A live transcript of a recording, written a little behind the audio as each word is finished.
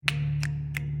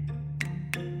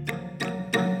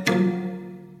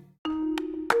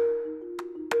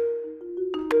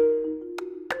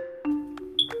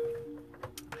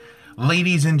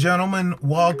Ladies and gentlemen,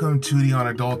 welcome to The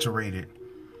Unadulterated.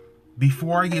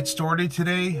 Before I get started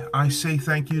today, I say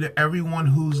thank you to everyone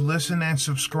who's listened and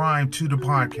subscribed to the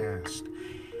podcast.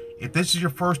 If this is your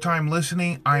first time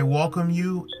listening, I welcome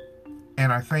you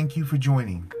and I thank you for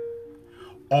joining.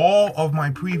 All of my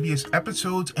previous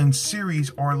episodes and series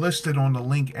are listed on the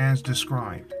link as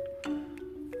described.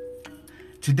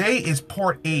 Today is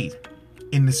part 8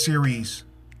 in the series,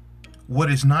 What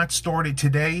is not started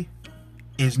today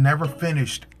is never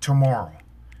finished tomorrow.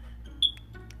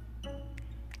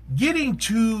 Getting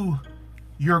to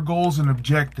your goals and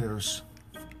objectives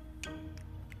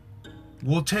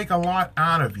will take a lot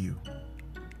out of you.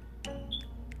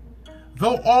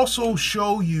 They'll also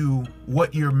show you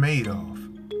what you're made of.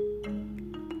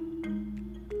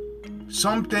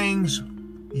 Some things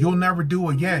you'll never do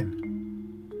again.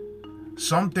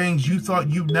 Some things you thought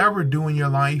you'd never do in your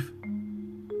life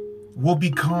will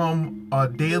become a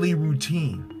daily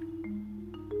routine.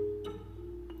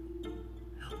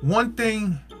 One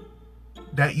thing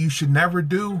that you should never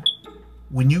do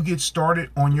when you get started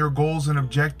on your goals and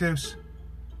objectives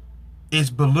is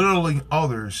belittling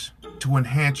others to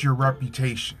enhance your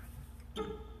reputation.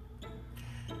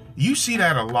 You see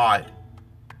that a lot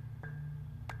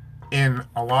in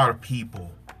a lot of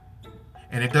people.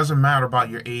 And it doesn't matter about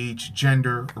your age,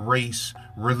 gender, race,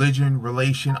 religion,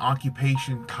 relation,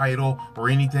 occupation, title, or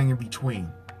anything in between.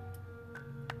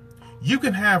 You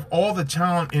can have all the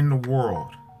talent in the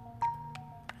world,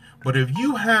 but if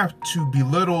you have to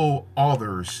belittle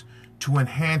others to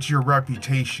enhance your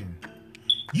reputation,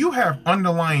 you have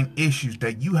underlying issues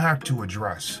that you have to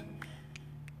address.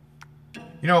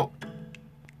 You know,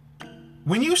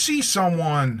 when you see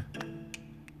someone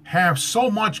have so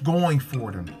much going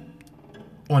for them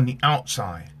on the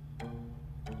outside,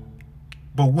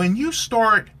 but when you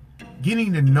start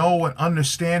getting to know and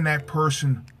understand that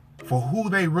person for who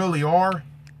they really are,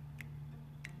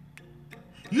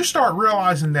 you start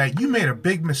realizing that you made a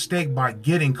big mistake by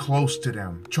getting close to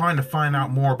them, trying to find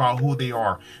out more about who they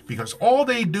are, because all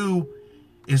they do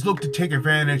is look to take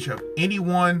advantage of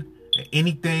anyone, at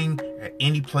anything, at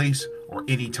any place, or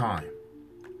any time.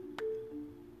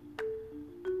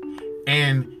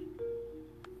 And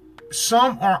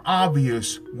some are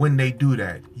obvious when they do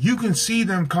that. You can see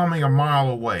them coming a mile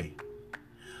away.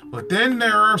 But then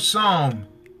there are some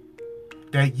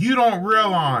that you don't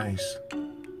realize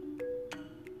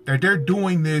that they're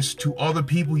doing this to other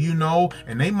people you know,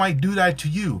 and they might do that to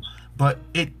you. But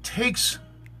it takes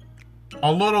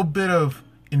a little bit of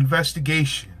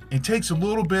investigation. It takes a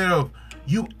little bit of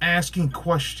you asking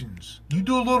questions. You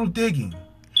do a little digging.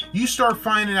 You start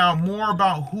finding out more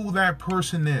about who that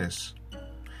person is.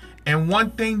 And one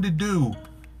thing to do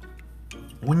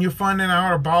when you're finding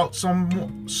out about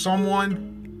someone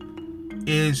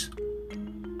is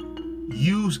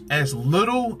use as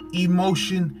little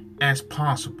emotion as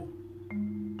possible.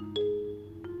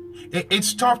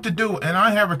 It's tough to do, and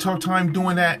I have a tough time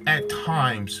doing that at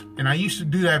times. And I used to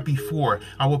do that before.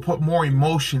 I would put more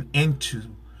emotion into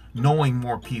knowing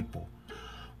more people.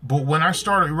 But when I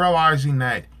started realizing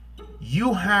that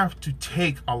you have to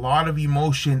take a lot of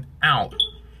emotion out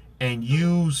and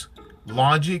use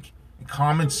logic,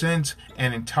 common sense,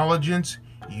 and intelligence,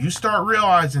 you start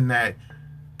realizing that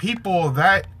people of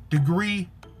that degree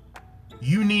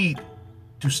you need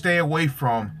to stay away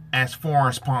from as far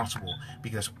as possible.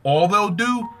 Because all they'll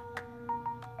do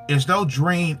is they'll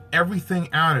drain everything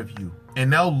out of you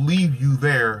and they'll leave you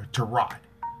there to rot.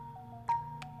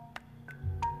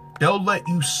 They'll let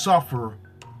you suffer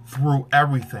through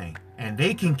everything and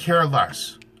they can care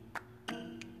less.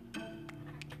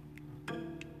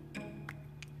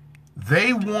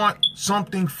 They want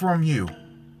something from you.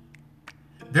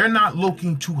 They're not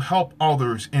looking to help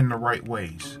others in the right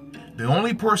ways. The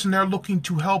only person they're looking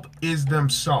to help is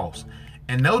themselves.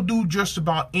 And they'll do just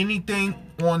about anything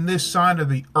on this side of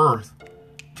the earth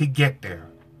to get there.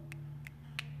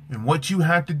 And what you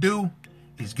have to do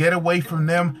is get away from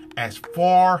them as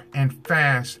far and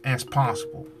fast as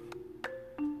possible.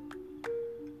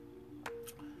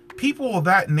 People of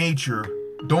that nature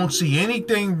don't see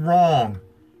anything wrong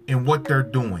in what they're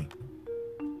doing.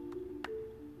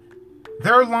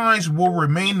 Their lives will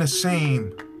remain the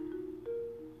same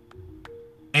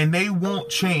and they won't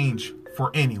change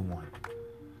for anyone.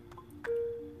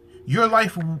 Your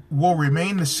life will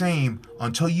remain the same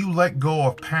until you let go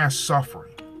of past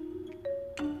suffering.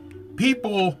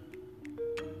 People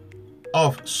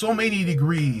of so many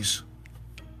degrees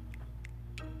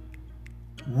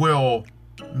will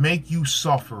make you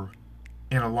suffer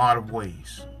in a lot of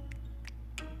ways.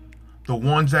 The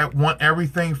ones that want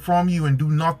everything from you and do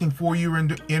nothing for you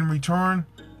in return,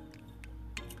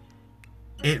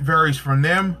 It varies from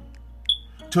them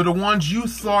to the ones you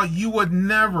thought you would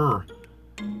never,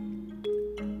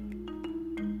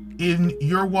 in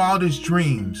your wildest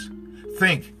dreams,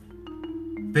 think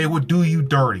they would do you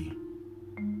dirty.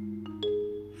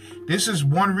 This is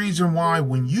one reason why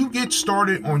when you get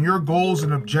started on your goals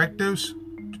and objectives,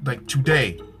 like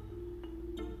today,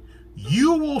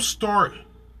 you will start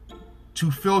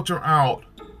to filter out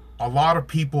a lot of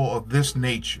people of this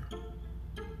nature.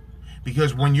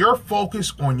 Because when you're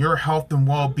focused on your health and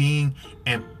well-being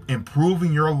and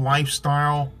improving your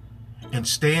lifestyle and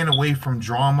staying away from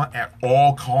drama at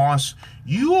all costs,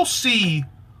 you will see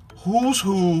who's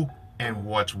who and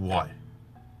what's what.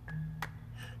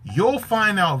 You'll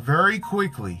find out very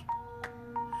quickly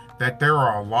that there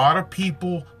are a lot of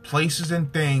people, places,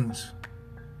 and things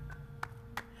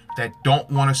that don't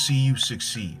want to see you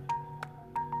succeed.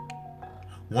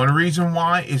 One reason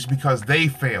why is because they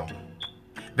failed.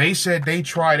 They said they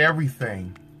tried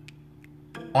everything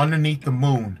underneath the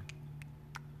moon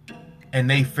and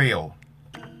they failed.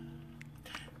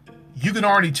 You can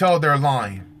already tell they're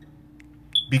lying,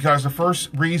 because the first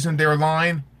reason they're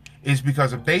lying is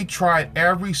because if they tried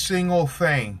every single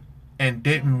thing and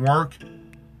didn't work,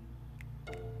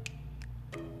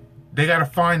 they got to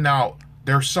find out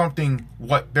there's something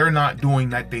what they're not doing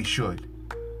that they should.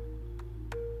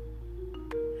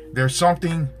 There's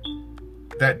something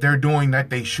that they're doing that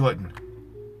they shouldn't.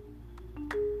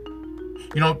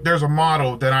 You know, there's a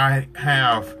motto that I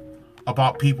have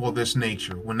about people of this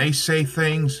nature. When they say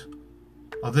things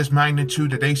of this magnitude,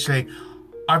 that they say,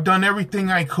 I've done everything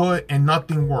I could and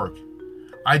nothing worked.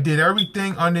 I did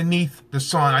everything underneath the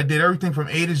sun. I did everything from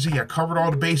A to Z. I covered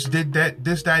all the bases, did that,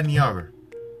 this, that, and the other.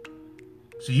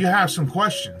 So you have some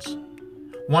questions.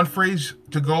 One phrase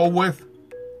to go with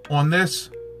on this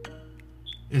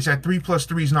is that 3 plus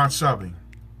 3 is not 7.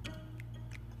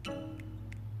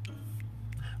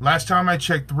 Last time I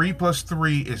checked, 3 plus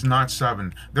 3 is not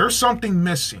 7. There's something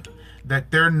missing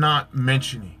that they're not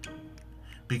mentioning.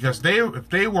 Because if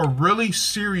they were really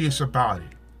serious about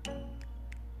it,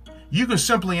 you can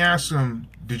simply ask them,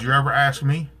 did you ever ask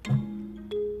me?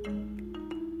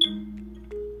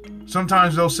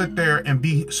 Sometimes they'll sit there and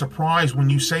be surprised when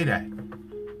you say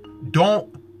that. Don't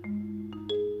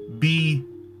be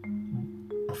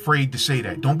afraid to say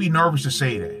that. Don't be nervous to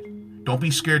say that. Don't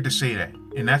be scared to say that.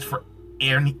 And that's for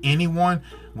anyone.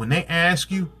 When they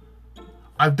ask you,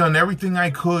 I've done everything I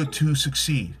could to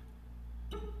succeed.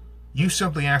 You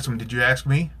simply ask them, did you ask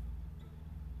me?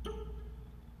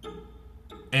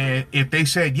 And if they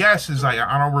said yes, it's like,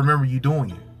 I don't remember you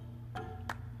doing it.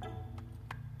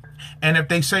 And if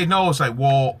they say no, it's like,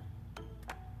 well,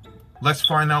 let's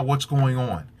find out what's going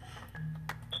on.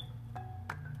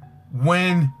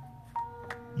 When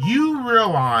you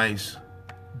realize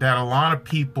that a lot of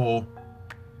people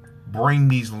bring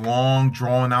these long,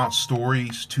 drawn-out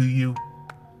stories to you,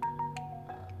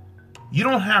 you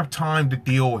don't have time to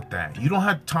deal with that. You don't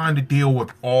have time to deal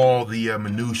with all the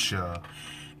minutia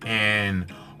and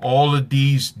all of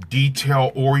these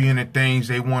detail-oriented things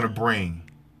they want to bring.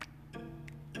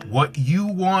 What you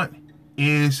want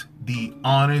is the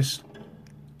honest,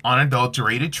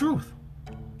 unadulterated truth.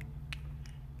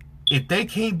 If they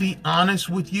can't be honest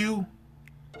with you,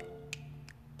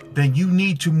 then you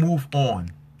need to move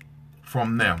on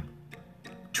from them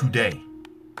today.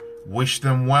 Wish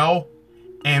them well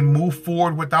and move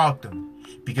forward without them,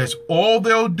 because all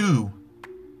they'll do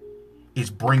is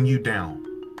bring you down.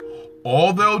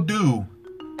 All they'll do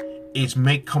is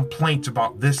make complaints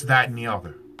about this, that, and the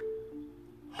other.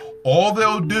 All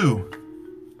they'll do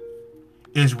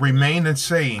is remain the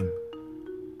same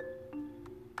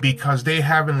because they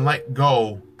haven't let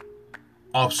go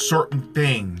of certain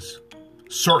things,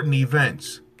 certain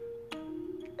events,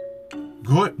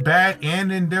 good, bad,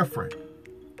 and indifferent,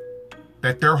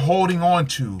 that they're holding on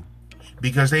to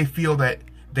because they feel that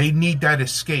they need that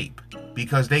escape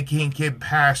because they can't get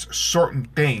past certain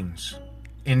things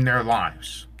in their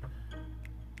lives.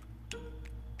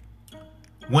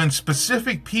 When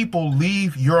specific people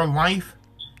leave your life,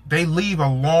 they leave a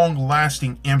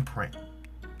long-lasting imprint.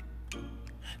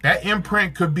 That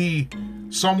imprint could be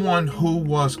someone who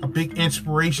was a big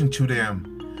inspiration to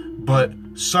them, but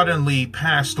suddenly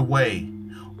passed away.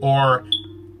 Or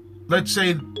let's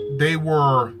say they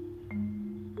were,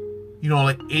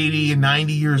 like 80 and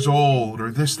 90 years old,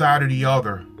 or this, that, or the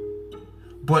other.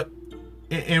 But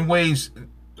in ways,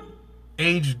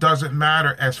 age doesn't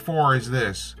matter as far as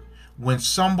this. When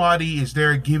somebody is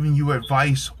there giving you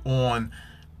advice on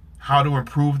how to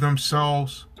improve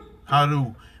themselves, how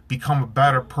to become a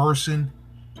better person,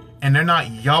 and they're not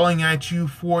yelling at you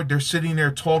for it, they're sitting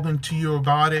there talking to you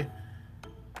about it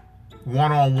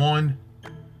one-on-one,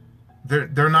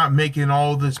 They're not making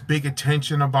all this big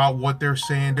attention about what they're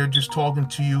saying. They're just talking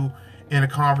to you in a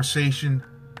conversation,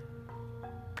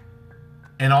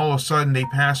 and all of a sudden they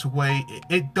pass away.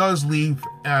 It does leave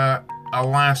a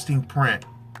lasting print.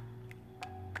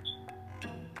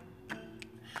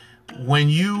 When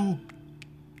you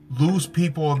lose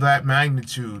people of that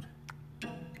magnitude,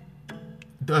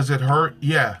 does it hurt?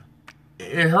 Yeah,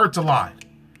 it hurts a lot.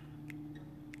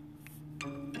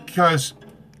 Because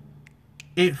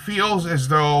it feels as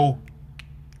though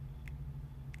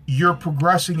you're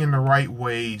progressing in the right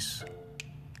ways.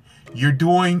 You're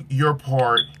doing your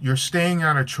part. You're staying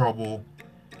out of trouble.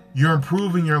 You're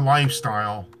improving your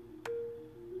lifestyle.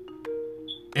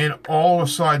 And all of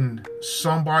a sudden,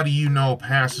 somebody you know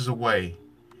passes away.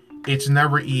 It's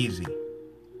never easy.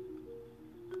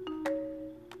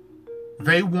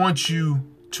 They want you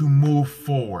to move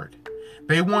forward.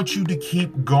 They want you to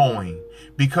keep going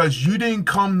because you didn't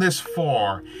come this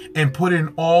far and put in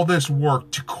all this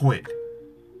work to quit.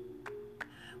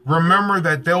 Remember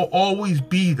that they'll always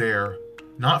be there,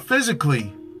 not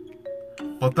physically,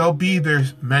 but they'll be there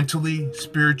mentally,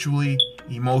 spiritually,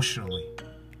 emotionally.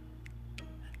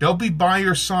 They'll be by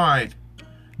your side,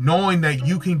 knowing that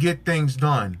you can get things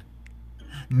done,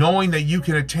 knowing that you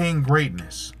can attain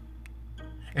greatness,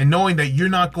 and knowing that you're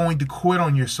not going to quit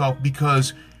on yourself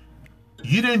because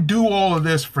you didn't do all of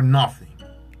this for nothing.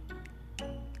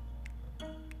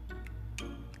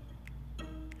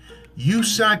 You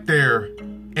sat there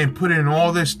and put in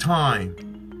all this time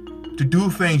to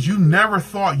do things you never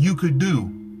thought you could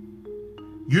do.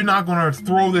 You're not going to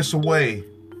throw this away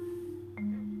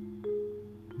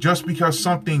just because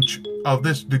something of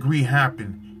this degree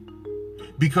happened.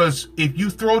 Because if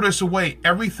you throw this away,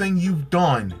 everything you've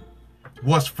done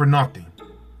was for nothing.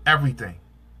 Everything.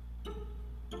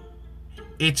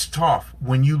 It's tough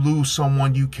when you lose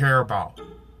someone you care about.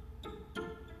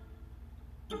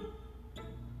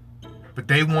 But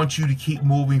they want you to keep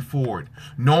moving forward,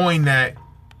 knowing that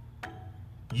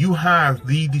you have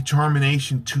the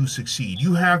determination to succeed.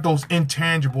 You have those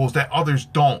intangibles that others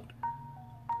don't.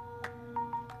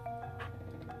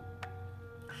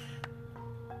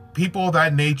 People of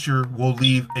that nature will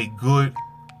leave a good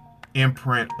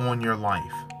imprint on your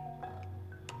life.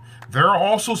 There are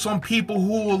also some people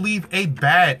who will leave a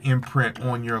bad imprint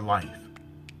on your life.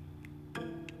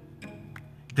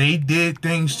 They did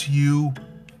things to you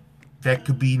that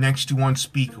could be next to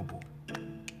unspeakable.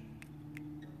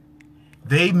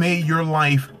 They made your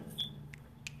life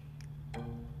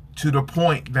to the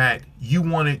point that you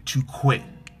wanted to quit,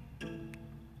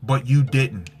 but you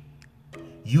didn't.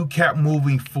 You kept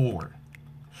moving forward.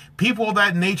 People of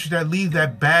that nature that leave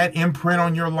that bad imprint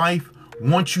on your life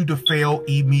want you to fail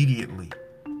immediately.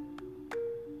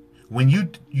 When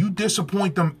you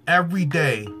disappoint them every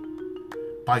day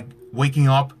by waking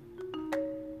up,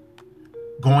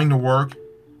 going to work,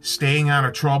 staying out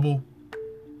of trouble,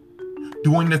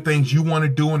 doing the things you want to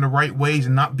do in the right ways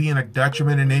and not being a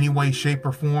detriment in any way, shape,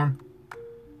 or form,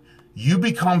 you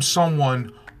become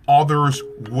someone others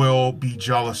will be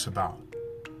jealous about.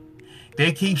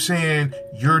 They keep saying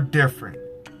you're different.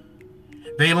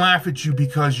 They laugh at you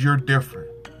because you're different.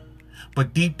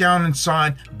 But deep down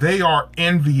inside, they are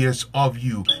envious of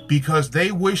you because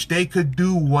they wish they could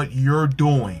do what you're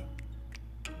doing.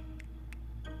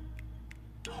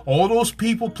 All those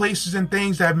people, places, and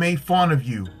things that made fun of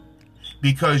you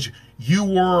because you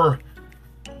were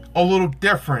a little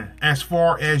different as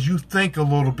far as you think a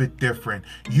little bit different.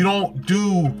 You don't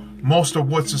do most of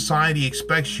what society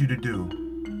expects you to do.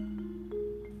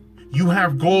 You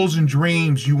have goals and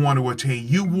dreams you want to attain.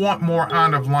 You want more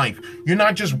out of life. You're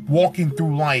not just walking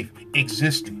through life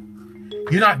existing.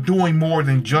 You're not doing more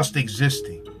than just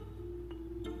existing.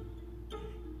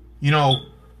 You know,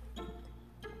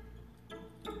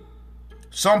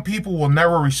 some people will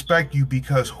never respect you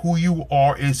because who you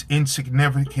are is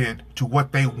insignificant to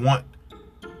what they want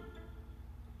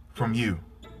from you.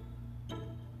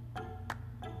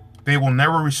 They will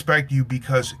never respect you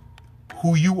because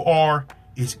who you are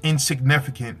is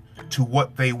insignificant to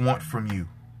what they want from you.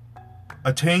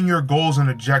 Attain your goals and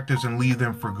objectives and leave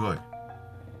them for good.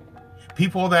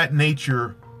 People of that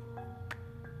nature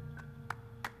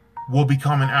will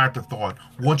become an afterthought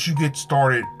once you get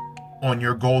started on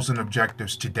your goals and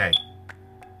objectives today.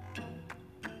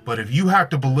 But if you have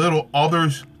to belittle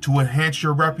others to enhance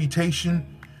your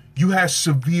reputation, you have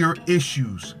severe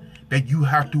issues that you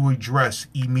have to address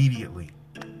immediately.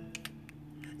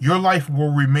 Your life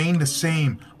will remain the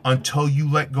same until you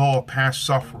let go of past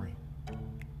suffering.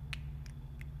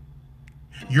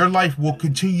 Your life will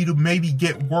continue to maybe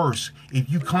get worse if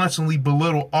you constantly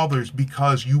belittle others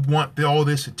because you want all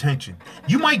this attention.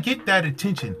 You might get that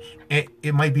attention, and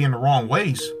it might be in the wrong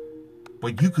ways,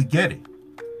 but you could get it.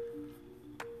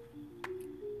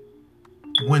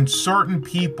 When certain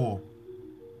people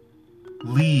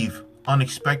leave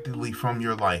unexpectedly from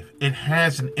your life, it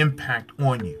has an impact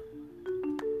on you.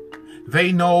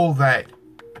 They know that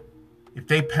if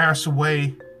they pass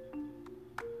away,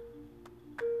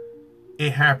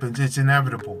 it happens, it's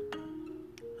inevitable.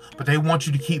 But they want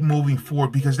you to keep moving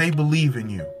forward because they believe in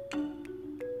you.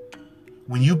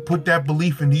 When you put that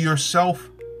belief into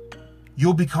yourself,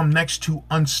 you'll become next to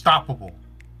unstoppable.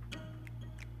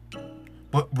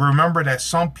 But remember that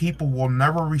some people will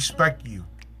never respect you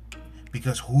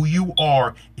because who you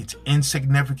are, it's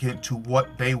insignificant to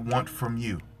what they want from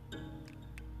you.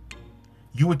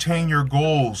 You attain your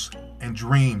goals and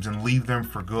dreams and leave them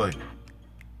for good.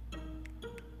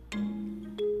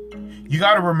 You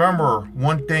got to remember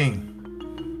one thing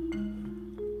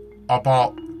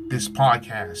about this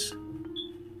podcast.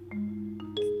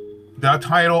 The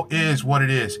title is what it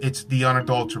is. It's The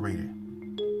Unadulterated.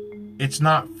 It's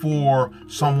not for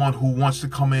someone who wants to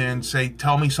come in and say,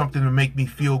 tell me something to make me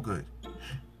feel good.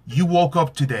 You woke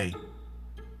up today.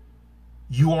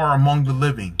 You are among the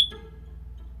living.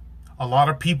 A lot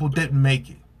of people didn't make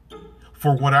it.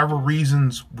 For whatever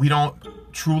reasons we don't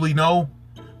truly know,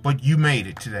 but you made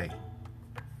it today.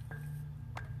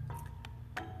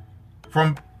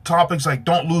 From topics like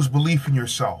don't lose belief in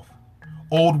yourself.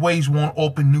 Old ways won't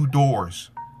open new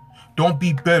doors. Don't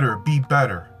be bitter, be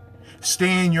better.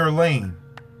 Stay in your lane.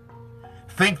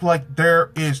 Think like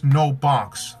there is no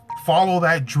box. Follow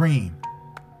that dream.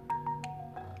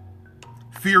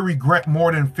 Fear regret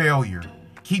more than failure.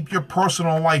 Keep your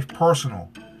personal life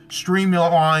personal.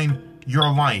 Streamline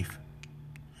your life.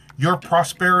 Your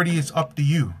prosperity is up to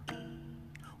you.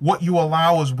 What you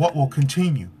allow is what will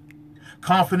continue.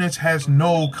 Confidence has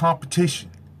no competition.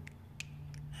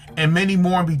 And many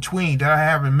more in between that I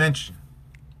haven't mentioned.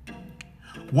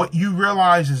 What you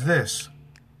realize is this.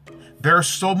 There's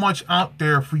so much out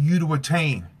there for you to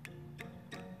attain.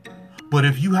 But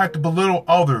if you have to belittle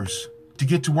others to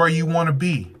get to where you want to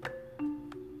be,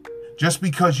 just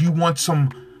because you want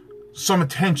some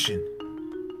attention,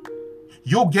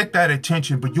 you'll get that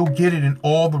attention, but you'll get it in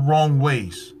all the wrong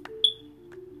ways.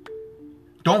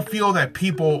 Don't feel that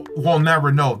people will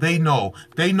never know. They know.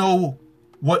 They know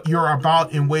what you're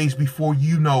about in ways before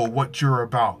you know what you're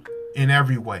about in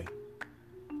every way.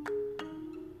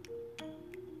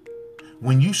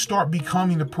 When you start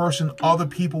becoming the person other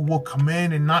people will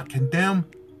commend and not condemn,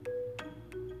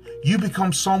 you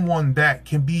become someone that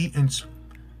can be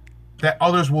that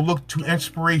others will look to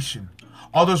inspiration.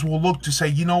 Others will look to say,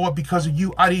 you know what, because of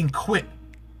you, I didn't quit.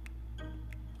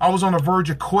 I was on the verge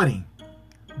of quitting,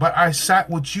 but I sat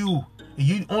with you and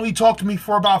you only talked to me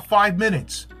for about 5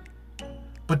 minutes.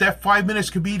 But that 5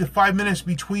 minutes could be the 5 minutes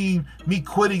between me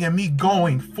quitting and me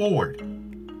going forward.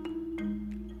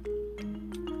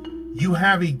 You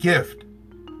have a gift.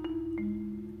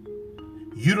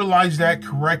 Utilize that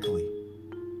correctly.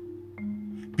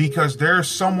 Because there's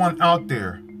someone out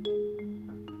there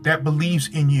that believes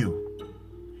in you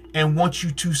and wants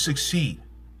you to succeed.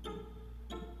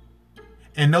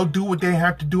 And they'll do what they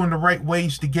have to do in the right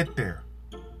ways to get there.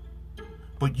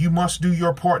 But you must do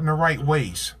your part in the right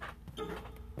ways.